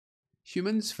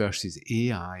Humans versus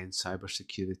AI in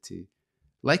cybersecurity.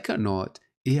 Like it or not,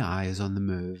 AI is on the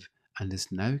move and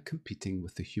is now competing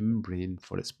with the human brain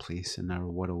for its place in our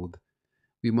world.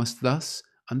 We must thus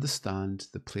understand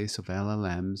the place of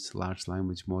LLMs, large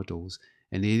language models,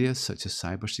 in areas such as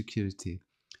cybersecurity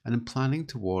and in planning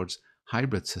towards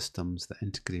hybrid systems that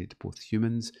integrate both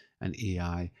humans and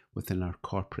AI within our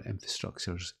corporate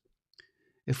infrastructures.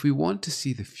 If we want to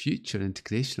see the future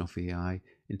integration of AI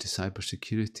into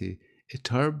cybersecurity,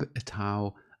 Iturb et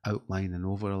al. Outline an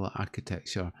overall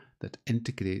architecture that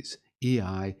integrates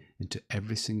AI into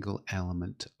every single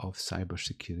element of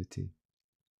cybersecurity.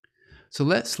 So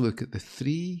let's look at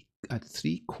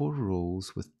three core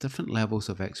roles with different levels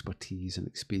of expertise and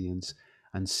experience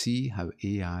and see how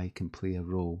AI can play a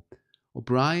role.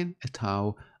 O'Brien et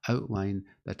al. Outline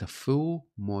that a full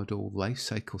model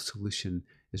lifecycle solution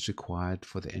is required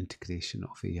for the integration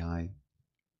of AI.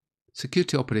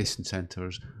 Security Operations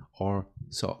Centers, or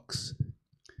SOCs.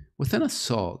 Within a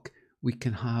SOC, we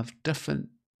can have different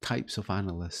types of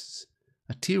analysts.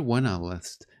 A Tier 1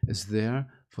 analyst is there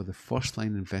for the first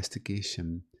line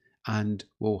investigation and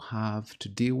will have to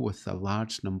deal with a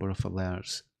large number of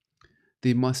alerts.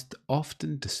 They must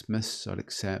often dismiss or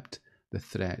accept the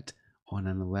threat on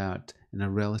an alert in a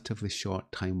relatively short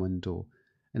time window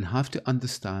and have to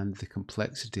understand the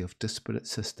complexity of disparate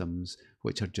systems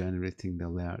which are generating the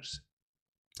alerts.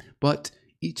 But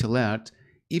each alert,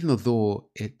 even though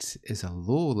it is a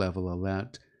low-level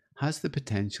alert, has the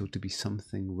potential to be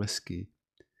something risky.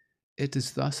 It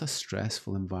is thus a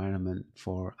stressful environment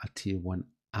for a Tier 1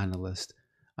 analyst,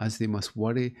 as they must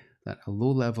worry that a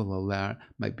low-level alert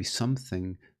might be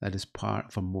something that is part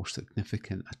of a more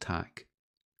significant attack.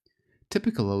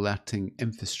 Typical alerting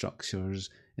infrastructures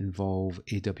involve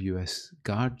AWS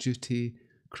Guard Duty,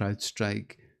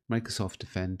 CrowdStrike, Microsoft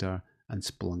Defender, and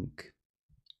Splunk.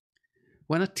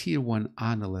 When a Tier 1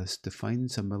 analyst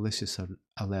defines a malicious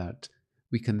alert,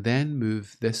 we can then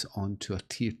move this on to a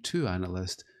Tier 2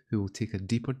 analyst who will take a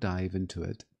deeper dive into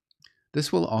it.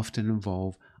 This will often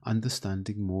involve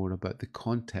understanding more about the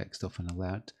context of an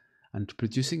alert and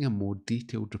producing a more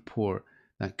detailed report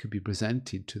that could be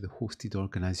presented to the hosted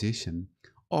organization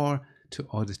or to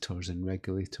auditors and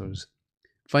regulators.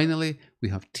 Finally, we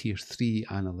have Tier 3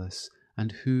 analysts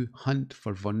and who hunt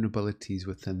for vulnerabilities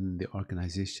within the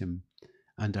organization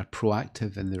and are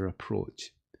proactive in their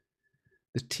approach.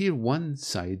 The Tier 1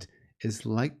 side is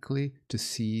likely to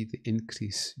see the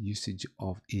increased usage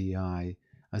of AI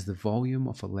as the volume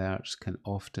of alerts can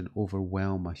often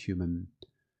overwhelm a human.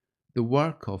 The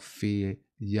work of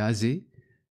Feyazi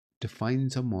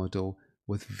defines a model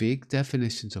with vague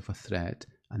definitions of a threat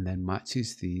and then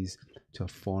matches these to a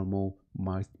formal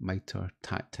MITRE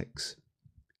tactics.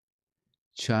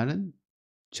 Chatin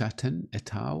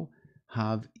et al.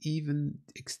 Have even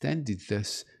extended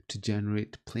this to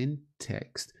generate plain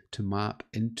text to map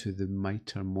into the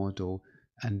MITRE model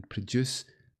and produce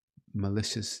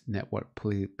malicious network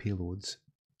payloads.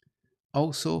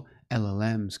 Also,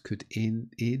 LLMs could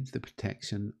aid the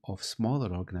protection of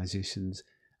smaller organizations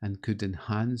and could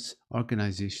enhance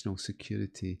organizational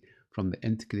security from the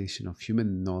integration of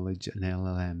human knowledge and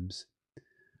LLMs.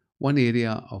 One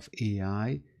area of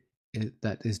AI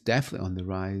that is definitely on the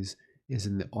rise is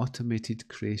in the automated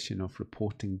creation of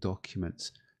reporting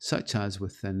documents, such as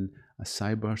within a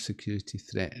cybersecurity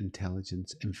threat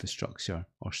intelligence infrastructure,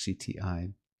 or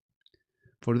CTI.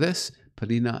 For this,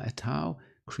 Perina et al.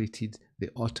 Created the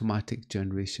Automatic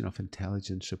Generation of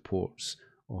Intelligence Reports,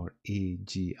 or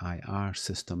AGIR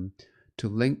system, to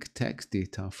link text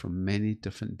data from many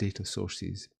different data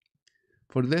sources.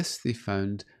 For this, they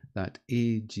found that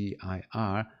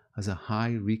AGIR has a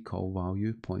high recall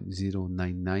value,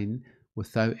 0.099,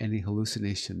 without any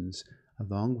hallucinations,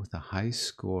 along with a high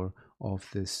score of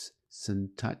this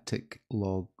syntactic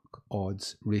log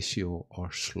odds ratio, or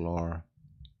SLOR.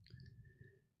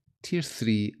 Tier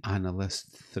 3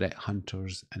 analysts, threat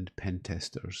hunters, and pen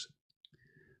testers.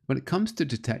 When it comes to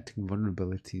detecting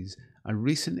vulnerabilities, a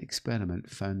recent experiment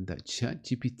found that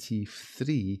ChatGPT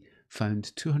 3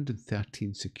 found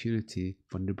 213 security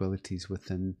vulnerabilities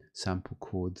within sample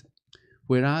code,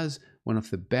 whereas one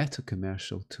of the better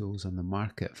commercial tools on the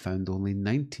market found only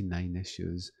 99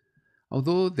 issues.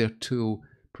 Although their tool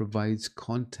provides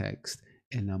context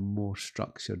in a more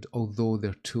structured,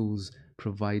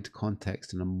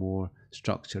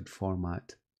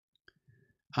 format.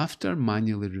 After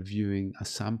manually reviewing a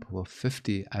sample of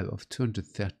 50 out of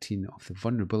 213 of the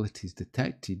vulnerabilities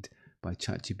detected by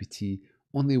ChatGPT,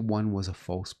 only one was a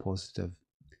false positive,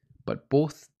 but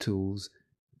both tools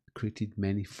created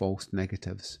many false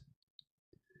negatives.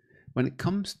 When it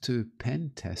comes to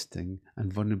pen testing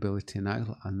and vulnerability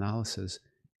analysis,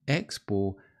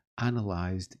 Expo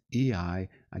analysed AI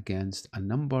against a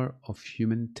number of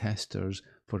human testers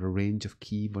for a range of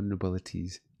key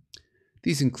vulnerabilities.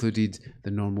 These included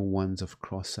the normal ones of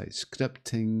cross-site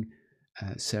scripting,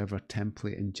 server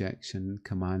template injection,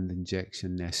 command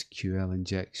injection, SQL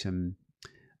injection,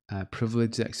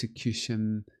 privilege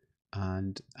execution,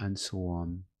 and so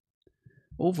on.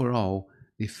 Overall,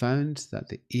 they found that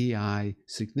the AI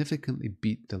significantly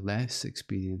beat the less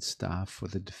experienced staff for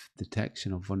the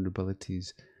detection of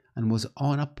vulnerabilities and was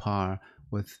on a par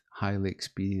with highly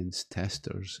experienced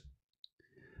testers.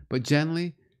 But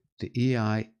generally, the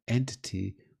AI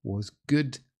entity was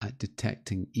good at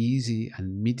detecting easy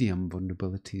and medium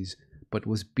vulnerabilities, but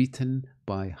was beaten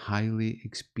by highly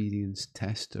experienced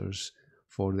testers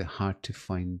for the hard to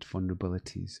find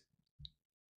vulnerabilities.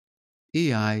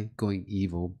 AI going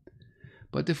evil.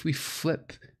 But if we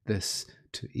flip this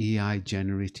to AI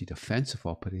generated offensive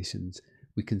operations,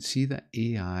 we can see that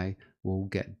AI will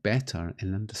get better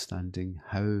in understanding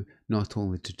how not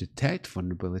only to detect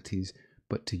vulnerabilities,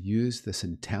 but to use this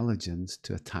intelligence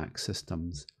to attack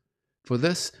systems. For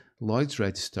this, Lloyd's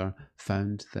Register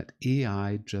found that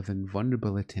AI-driven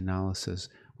vulnerability analysis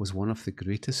was one of the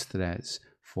greatest threats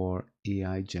for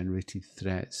AI-generated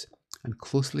threats, and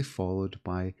closely followed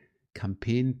by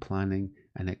campaign planning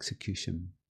and execution.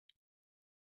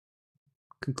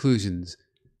 Conclusions.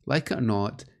 Like it or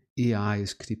not, AI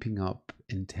is creeping up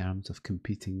in terms of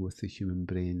competing with the human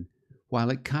brain. While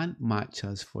it can't match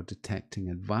us for detecting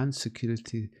advanced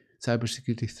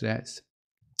cybersecurity threats,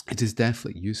 it is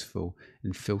definitely useful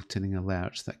in filtering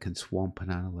alerts that can swamp an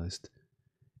analyst.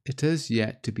 It is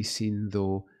yet to be seen,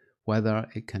 though, whether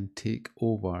it can take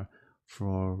over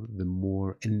for the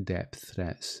more in-depth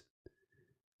threats.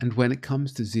 And when it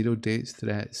comes to zero-day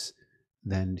threats,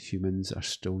 then humans are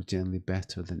still generally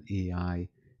better than AI,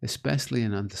 especially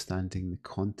in understanding the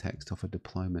context of a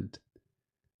deployment.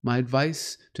 My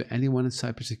advice to anyone in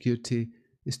cybersecurity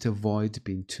is to avoid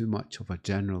being too much of a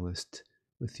generalist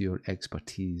with your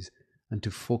expertise and to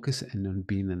focus in on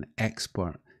being an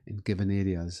expert in given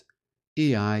areas.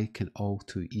 AI can all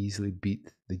too easily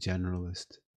beat the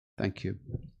generalist. Thank you.